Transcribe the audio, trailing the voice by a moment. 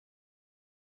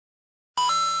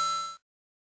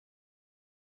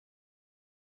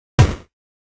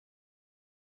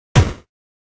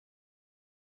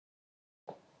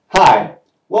Hi,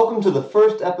 welcome to the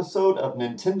first episode of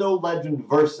Nintendo Legend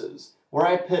Versus, where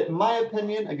I pit my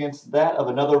opinion against that of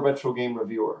another retro game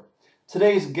reviewer.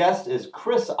 Today's guest is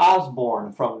Chris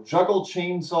Osborne from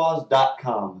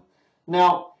JuggleChainsaws.com.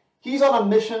 Now, he's on a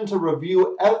mission to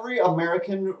review every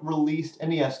American released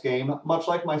NES game, much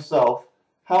like myself.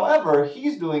 However,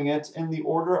 he's doing it in the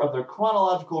order of their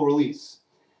chronological release.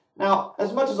 Now,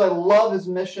 as much as I love his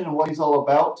mission and what he's all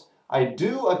about, I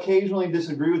do occasionally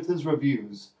disagree with his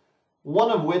reviews.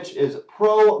 One of which is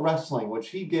Pro Wrestling, which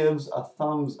he gives a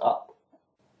thumbs up.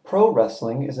 Pro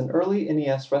Wrestling is an early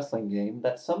NES wrestling game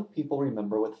that some people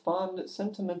remember with fond,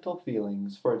 sentimental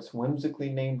feelings for its whimsically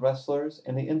named wrestlers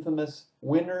and the infamous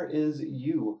 "Winner is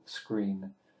You"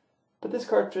 screen. But this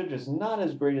cartridge is not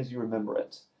as great as you remember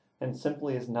it, and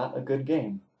simply is not a good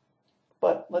game.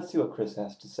 But let's see what Chris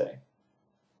has to say.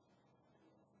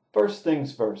 First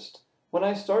things first. When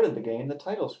I started the game, the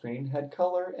title screen had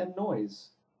color and noise.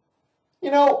 You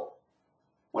know,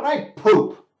 when I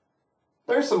poop,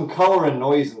 there's some color and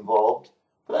noise involved,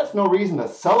 but that's no reason to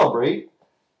celebrate.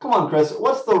 Come on, Chris,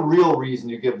 what's the real reason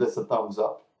you give this a thumbs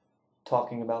up?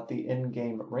 Talking about the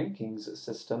in-game rankings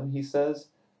system, he says,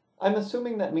 "I'm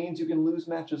assuming that means you can lose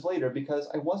matches later because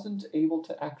I wasn't able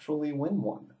to actually win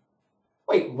one."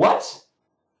 Wait, what?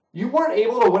 You weren't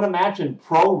able to win a match in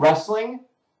pro wrestling?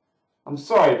 I'm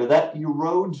sorry, but that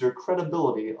erodes your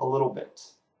credibility a little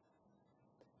bit.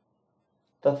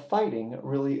 The fighting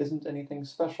really isn't anything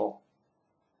special.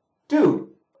 Dude,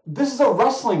 this is a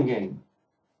wrestling game.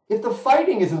 If the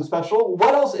fighting isn't special,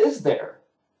 what else is there?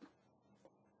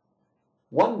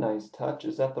 One nice touch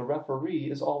is that the referee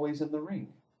is always in the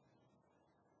ring.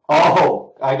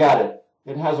 Oh, I got it.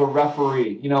 It has a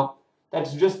referee. You know,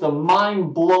 that's just the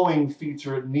mind-blowing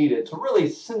feature it needed to really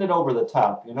send it over the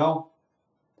top, you know?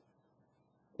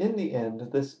 In the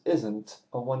end, this isn't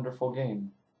a wonderful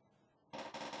game.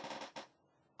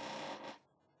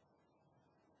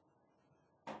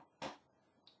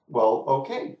 Well,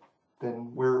 okay,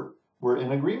 then we're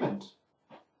in agreement.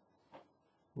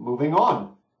 Moving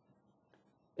on.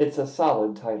 It's a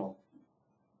solid title.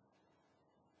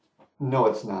 No,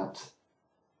 it's not.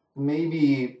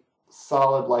 Maybe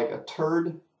solid like a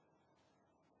turd,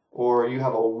 or you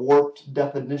have a warped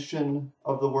definition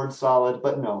of the word solid,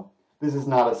 but no, this is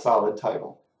not a solid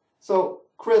title. So,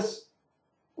 Chris,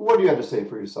 what do you have to say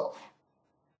for yourself?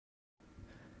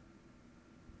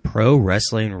 Pro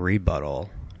Wrestling Rebuttal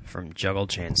from Juggle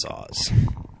Chainsaws.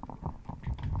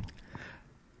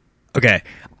 Okay,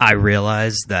 I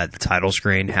realize that the title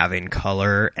screen having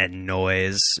color and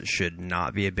noise should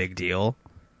not be a big deal,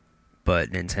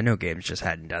 but Nintendo games just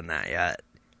hadn't done that yet.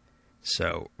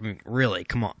 So, I mean, really,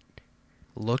 come on.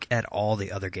 Look at all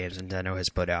the other games Nintendo has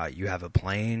put out. You have a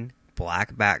plain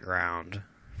black background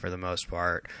for the most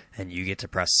part, and you get to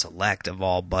press select of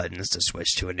all buttons to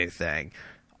switch to a new thing.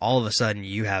 All of a sudden,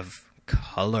 you have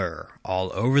color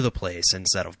all over the place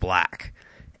instead of black.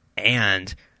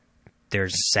 And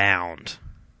there's sound.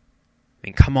 I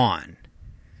mean, come on.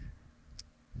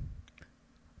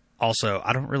 Also,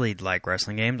 I don't really like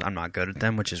wrestling games. I'm not good at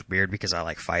them, which is weird because I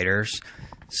like fighters.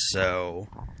 So,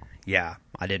 yeah,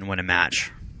 I didn't win a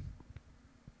match.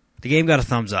 The game got a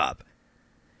thumbs up.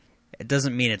 It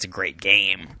doesn't mean it's a great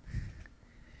game.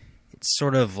 It's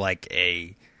sort of like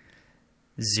a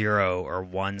 0 or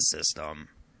 1 system.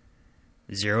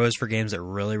 0 is for games that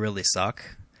really, really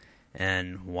suck,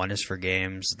 and 1 is for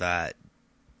games that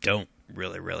don't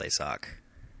really, really suck.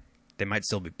 They might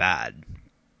still be bad,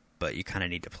 but you kind of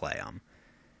need to play them.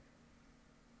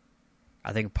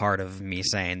 I think part of me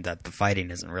saying that the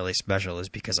fighting isn't really special is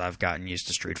because I've gotten used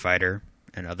to Street Fighter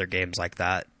and other games like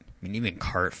that. I mean, even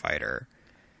Kart Fighter,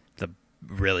 the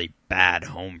really bad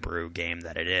homebrew game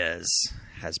that it is,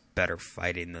 has better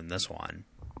fighting than this one.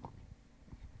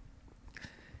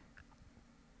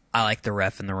 I like the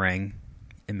ref in the ring.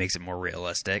 It makes it more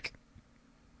realistic.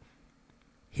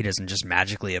 He doesn't just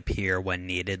magically appear when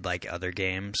needed like other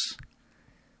games.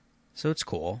 So it's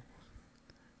cool.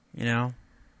 You know?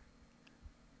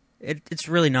 It's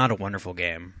really not a wonderful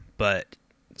game, but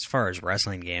as far as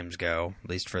wrestling games go, at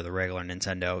least for the regular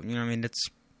Nintendo, you know, I mean, it's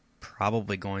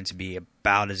probably going to be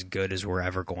about as good as we're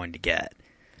ever going to get.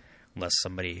 Unless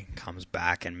somebody comes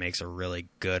back and makes a really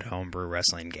good homebrew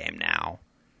wrestling game now.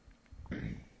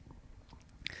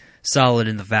 Solid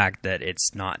in the fact that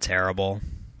it's not terrible.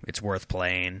 It's worth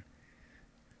playing.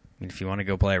 I mean, if you want to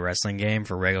go play a wrestling game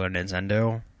for regular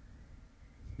Nintendo,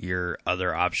 your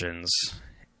other options,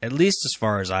 at least as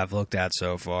far as I've looked at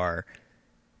so far,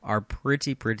 are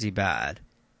pretty bad.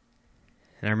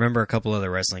 And I remember a couple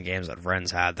other wrestling games that friends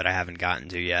had that I haven't gotten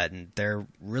to yet, and they're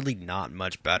really not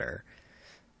much better.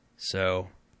 So,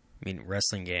 I mean,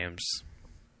 wrestling games,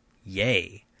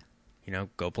 yay. You know,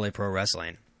 go play pro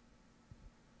wrestling.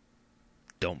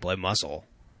 Don't play muscle.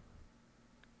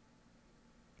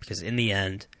 Because in the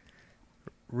end,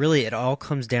 really it all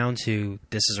comes down to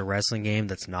this is a wrestling game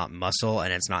that's not muscle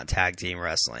and it's not tag team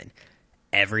wrestling.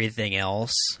 Everything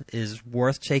else is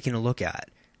worth taking a look at.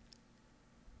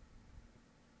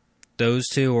 Those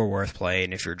two are worth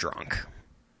playing if you're drunk.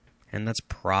 And that's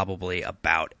probably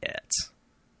about it.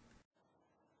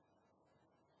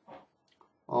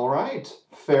 All right,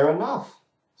 fair enough.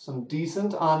 Some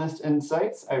decent, honest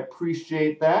insights. I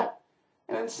appreciate that.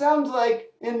 And it sounds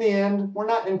like, in the end, we're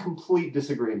not in complete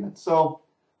disagreement. So,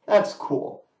 that's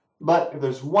cool. But if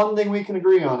there's one thing we can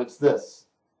agree on, it's this.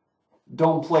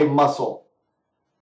 Don't play muscle.